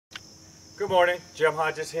Good morning, Jim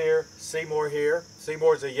Hodges here, Seymour here.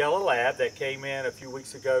 Seymour's a yellow lab that came in a few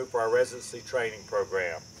weeks ago for our residency training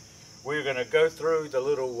program. We're going to go through the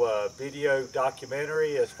little video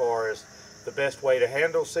documentary as far as the best way to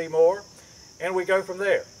handle Seymour, and we go from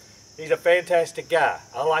there. He's a fantastic guy.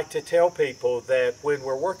 I like to tell people that when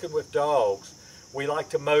we're working with dogs, we like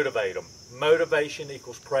to motivate them. Motivation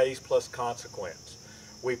equals praise plus consequence.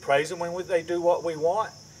 We praise them when they do what we want,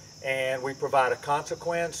 and we provide a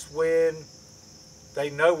consequence when they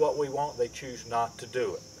know what we want, they choose not to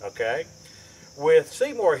do it, okay? With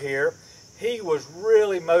Seymour here, he was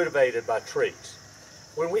really motivated by treats.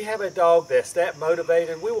 When we have a dog that's that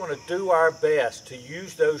motivated, we want to do our best to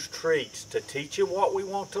use those treats to teach him what we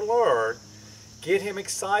want to learn, get him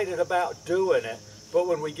excited about doing it, but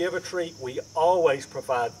when we give a treat, we always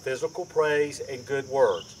provide physical praise and good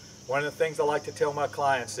words. One of the things I like to tell my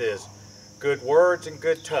clients is, good words and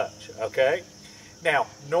good touch, okay? Now,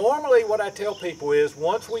 normally what I tell people is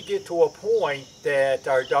once we get to a point that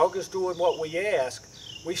our dog is doing what we ask,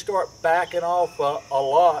 we start backing off a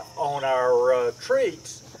lot on our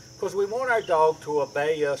treats because we want our dog to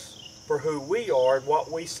obey us for who we are and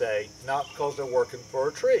what we say, not because they're working for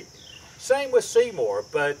a treat. Same with Seymour,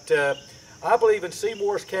 but I believe in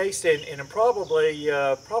Seymour's case, and probably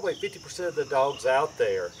 50% of the dogs out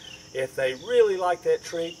there, if they really like that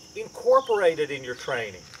treat, incorporate it in your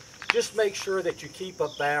training. Just make sure that you keep a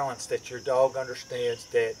balance, that your dog understands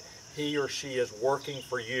that he or she is working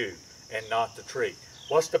for you and not the treat.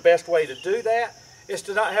 What's the best way to do that? Is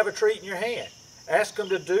to not have a treat in your hand. Ask them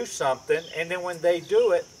to do something, and then when they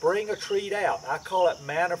do it, bring a treat out. I call it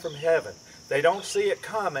manna from heaven. They don't see it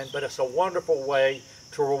coming, but it's a wonderful way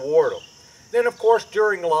to reward them. Then, of course,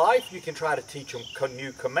 during life, you can try to teach them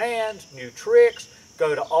new commands, new tricks,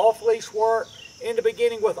 go to off-leash work. In the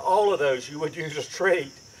beginning with all of those, you would use a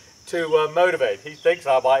treat to motivate. He thinks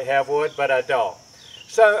I might have one, but I don't.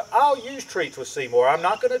 So I'll use treats with Seymour. I'm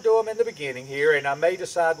not going to do them in the beginning here, and I may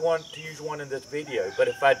decide to use one in this video. But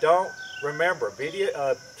if I don't, remember,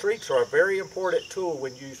 treats are a very important tool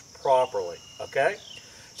when used properly, okay?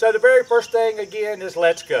 So the very first thing, again, is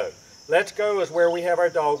let's go. Let's go is where we have our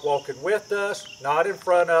dog walking with us, not in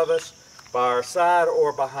front of us, by our side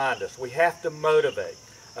or behind us. We have to motivate.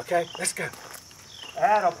 Okay, let's go.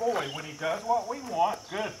 Attaboy, when he does what we want,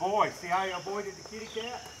 good boy. See how he avoided the kitty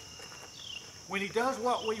cat? When he does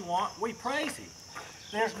what we want, we praise him.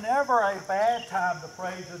 There's never a bad time to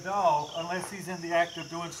praise a dog unless he's in the act of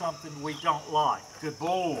doing something we don't like. Good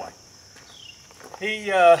boy. He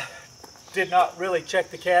did not really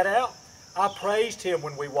check the cat out. I praised him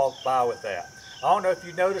when we walked by with that. I don't know if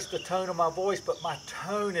you noticed the tone of my voice, but my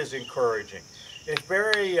tone is encouraging. It's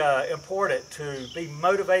very important to be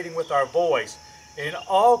motivating with our voice in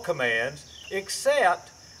all commands except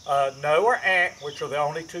no or ant, which are the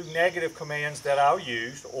only two negative commands that I'll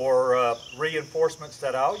use, or reinforcements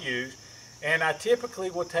that I'll use. And I typically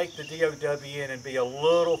will take the DOW in and be a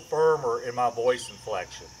little firmer in my voice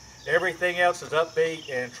inflection. Everything else is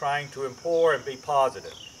upbeat and trying to implore and be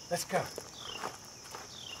positive. Let's go.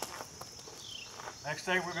 Next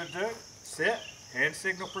thing we're going to do, sit, hand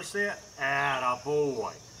signal for sit,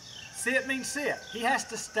 attaboy. Sit means sit. He has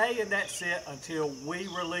to stay in that sit until we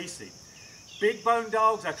release him. Big bone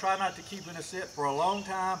dogs, I try not to keep in a sit for a long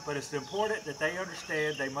time, but it's important that they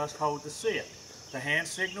understand they must hold the sit. The hand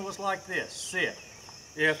signal is like this, sit.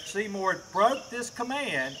 If Seymour broke this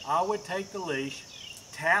command, I would take the leash,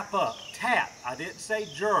 tap up, tap. I didn't say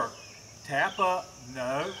jerk. Tap up,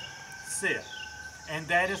 no, sit. And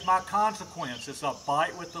that is my consequence. It's a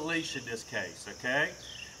bite with the leash in this case, okay?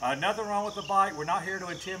 Nothing wrong with the bite. We're not here to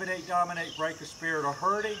intimidate, dominate, break a spirit, or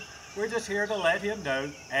hurt him. We're just here to let him know,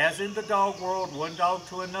 as in the dog world, one dog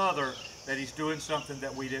to another, that he's doing something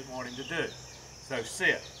that we didn't want him to do. So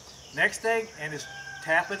sit. Next thing, and it's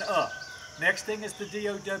tapping up. Next thing is the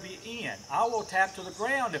DOW-in. I will tap to the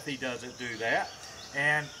ground if he doesn't do that.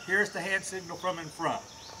 And here's the hand signal from in front.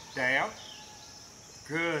 Down.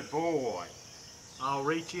 Good boy. I'll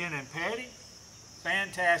reach in and pat him.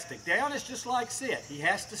 Fantastic. Down is just like sit. He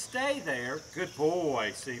has to stay there. Good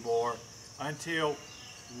boy, Seymour, until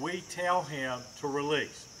we tell him to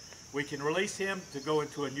release. We can release him to go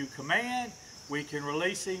into a new command. We can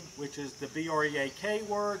release him, which is the B-R-E-A-K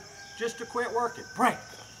word, just to quit working. Break.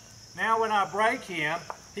 Now when I break him,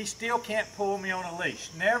 he still can't pull me on a leash.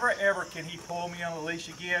 Never ever can he pull me on a leash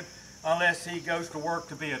again unless he goes to work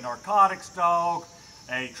to be a narcotics dog,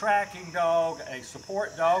 a tracking dog, a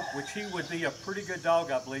support dog, which he would be a pretty good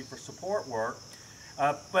dog, I believe, for support work.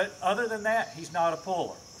 But other than that, he's not a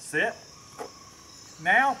puller. Sit.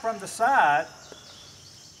 Now from the side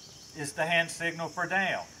is the hand signal for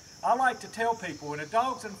down. I like to tell people when a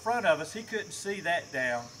dog's in front of us, he couldn't see that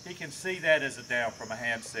down. He can see that as a down from a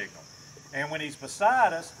hand signal. And when he's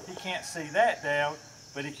beside us, he can't see that down,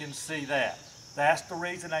 but he can see that. That's the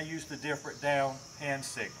reason I use the different down hand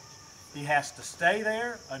signals. He has to stay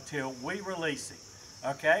there until we release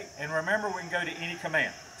him. Okay? And remember, we can go to any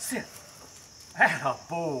command. Sit. Atta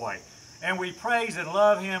boy. And we praise and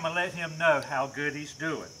love him and let him know how good he's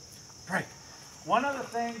doing. Great. One of the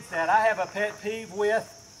things that I have a pet peeve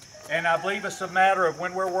with, and I believe it's a matter of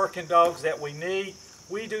when we're working dogs that we need,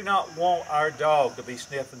 we do not want our dog to be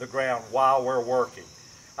sniffing the ground while we're working.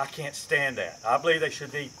 I can't stand that. I believe they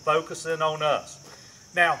should be focusing on us.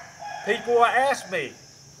 Now, people ask me,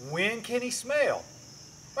 when can he smell?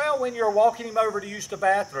 Well, when you're walking him over to use the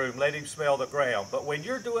bathroom, let him smell the ground. But when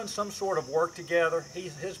you're doing some sort of work together,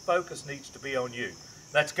 his focus needs to be on you.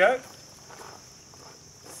 Let's go.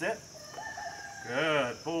 Sit.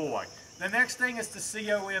 Good boy. The next thing is the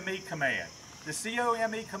COME command. The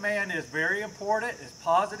COME command is very important. It's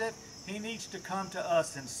positive. He needs to come to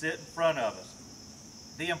us and sit in front of us.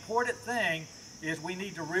 The important thing is we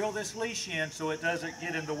need to reel this leash in so it doesn't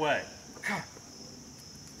get in the way. Come.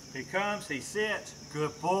 He comes, he sits.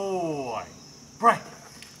 Good boy. Break.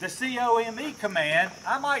 The COME command,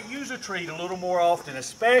 I might use a treat a little more often,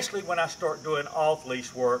 especially when I start doing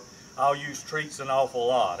off-leash work. I'll use treats an awful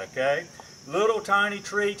lot, okay? Little tiny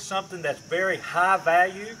treats, something that's very high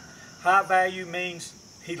value. High value means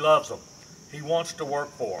he loves them. He wants to work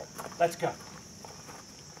for them. Let's go.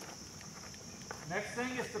 Next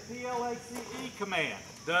thing is the PLACE command.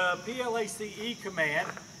 The PLACE command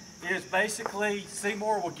is basically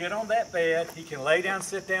Seymour will get on that bed. He can lay down,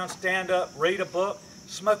 sit down, stand up, read a book,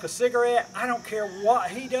 smoke a cigarette. I don't care what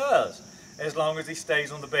he does as long as he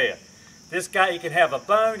stays on the bed. This guy, he can have a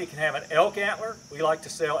bone, he can have an elk antler. We like to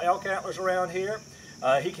sell elk antlers around here.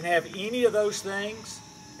 He can have any of those things,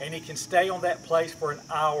 and he can stay on that place for an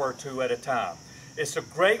hour or two at a time. It's a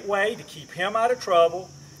great way to keep him out of trouble,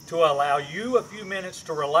 to allow you a few minutes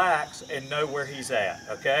to relax and know where he's at,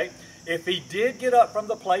 okay? If he did get up from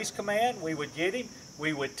the place command, we would get him.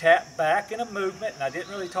 We would tap back in a movement, and I didn't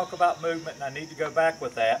really talk about movement, and I need to go back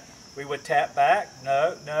with that. We would tap back,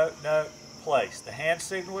 no, no, no, place. The hand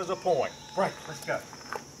signal is a point. Break, let's go.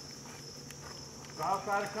 So I'll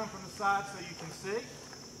try to come from the side so you can see.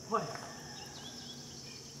 Play.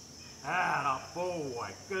 Atta boy,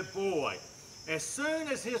 good boy. As soon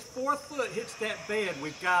as his fourth foot hits that bed,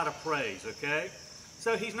 we've got to praise, okay?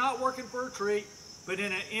 So he's not working for a treat, but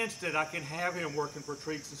in an instant I can have him working for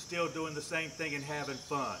treats and still doing the same thing and having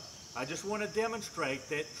fun. I just want to demonstrate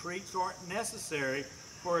that treats aren't necessary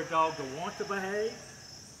for a dog to want to behave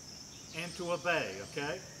and to obey,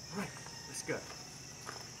 okay? Right, let's go.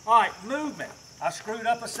 All right, movement. I screwed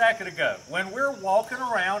up a second ago. When we're walking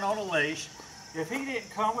around on a leash, if he didn't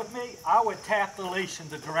come with me, I would tap the leash in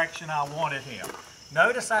the direction I wanted him.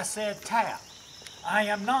 Notice I said tap. I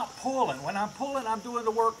am not pulling. When I'm pulling, I'm doing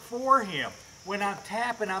the work for him. When I'm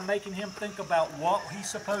tapping, I'm making him think about what he's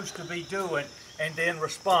supposed to be doing and then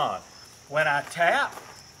respond. When I tap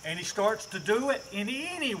and he starts to do it in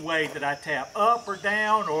any way that I tap, up or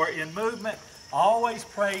down or in movement, I always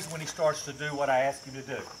praise when he starts to do what I ask him to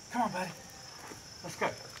do. Come on, buddy. Let's go.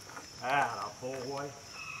 Atta boy.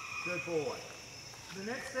 Good boy. The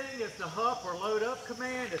next thing is the hup or load up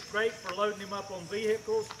command. It's great for loading him up on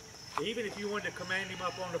vehicles. Even if you wanted to command him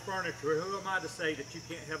up on the furniture, who am I to say that you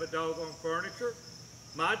can't have a dog on furniture?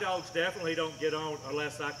 My dogs definitely don't get on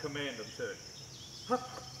unless I command them to. Hup.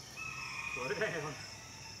 Put it down.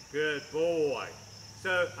 Good boy.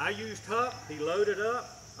 So I used hup. He loaded up.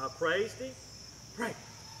 I praised him. Break.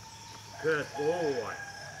 Good boy.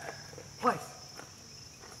 Place.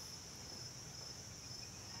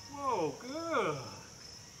 Whoa, good.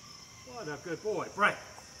 What a good boy. Break.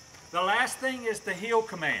 The last thing is the heel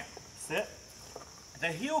command. Sit. The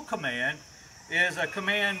heel command is a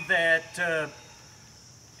command that,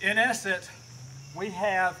 in essence, we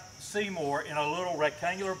have Seymour in a little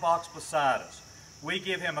rectangular box beside us. We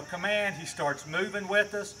give him a command, he starts moving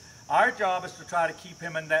with us. Our job is to try to keep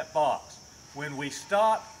him in that box. When we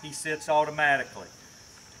stop, he sits automatically.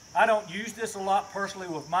 I don't use this a lot personally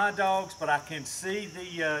with my dogs, but I can see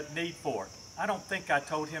the need for it. I don't think I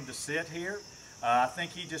told him to sit here. I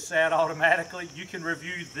think he just sat automatically. You can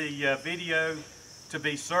review the video to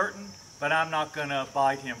be certain, but I'm not going to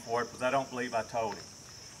bite him for it because I don't believe I told him.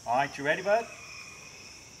 All right, you ready, bud?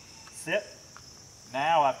 Sit.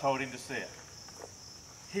 Now I've told him to sit.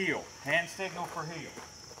 Heel. Hand signal for heel.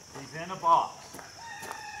 He's in a box.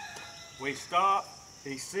 We stop.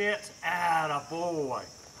 He sits. Atta boy.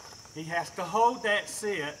 He has to hold that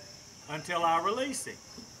sit until I release him.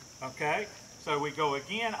 Okay? So we go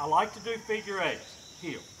again. I like to do figure eights,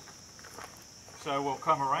 heel. So we'll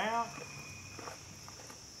come around,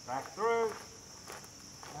 back through.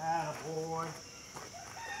 Attaboy.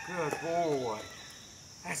 Good boy.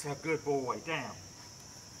 That's a good boy. Down.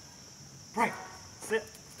 Break. Sit.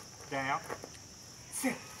 Down.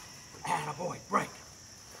 Sit. Attaboy. Break.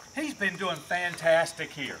 He's been doing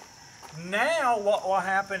fantastic here. Now what will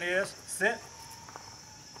happen is, sit.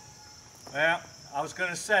 Well, I was going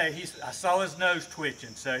to say, I saw his nose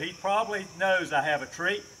twitching, so he probably knows I have a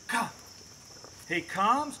treat. Come. He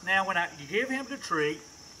comes. Now when you give him the treat,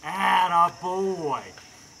 attaboy.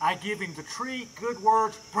 I give him the treat, good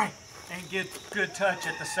words, break, and get good touch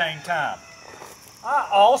at the same time. I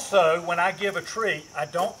also, when I give a treat, I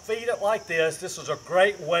don't feed it like this. This is a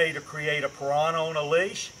great way to create a piranha on a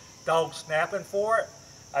leash. Dog snapping for it.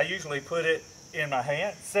 I usually put it in my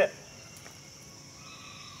hand. Sit.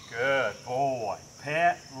 Good boy.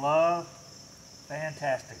 Pet, love,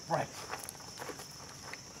 fantastic. Break.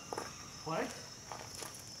 Play.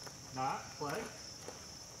 Not play.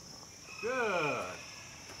 Good.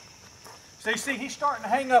 So you see, he's starting to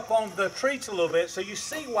hang up on the treats a little bit. So you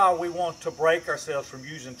see why we want to break ourselves from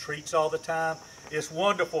using treats all the time. It's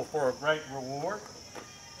wonderful for a great reward.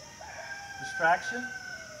 Distraction.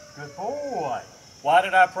 Good boy. Why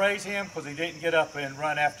did I praise him? Because he didn't get up and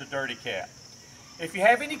run after Dirty Cat. If you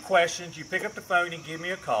have any questions, you pick up the phone and give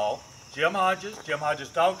me a call. Jim Hodges,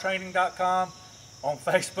 JimHodgesDogTraining.com. On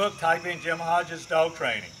Facebook, type in Jim Hodges Dog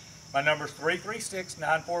Training. My number is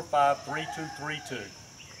 336-945-3232.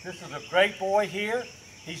 This is a great boy here.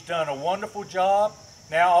 He's done a wonderful job.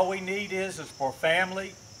 Now all we need is for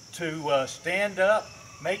family to stand up,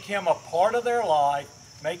 make him a part of their life,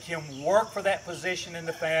 make him work for that position in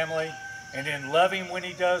the family, and then love him when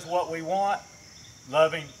he does what we want,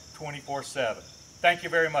 love him 24/7. Thank you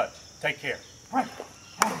very much. Take care. Right.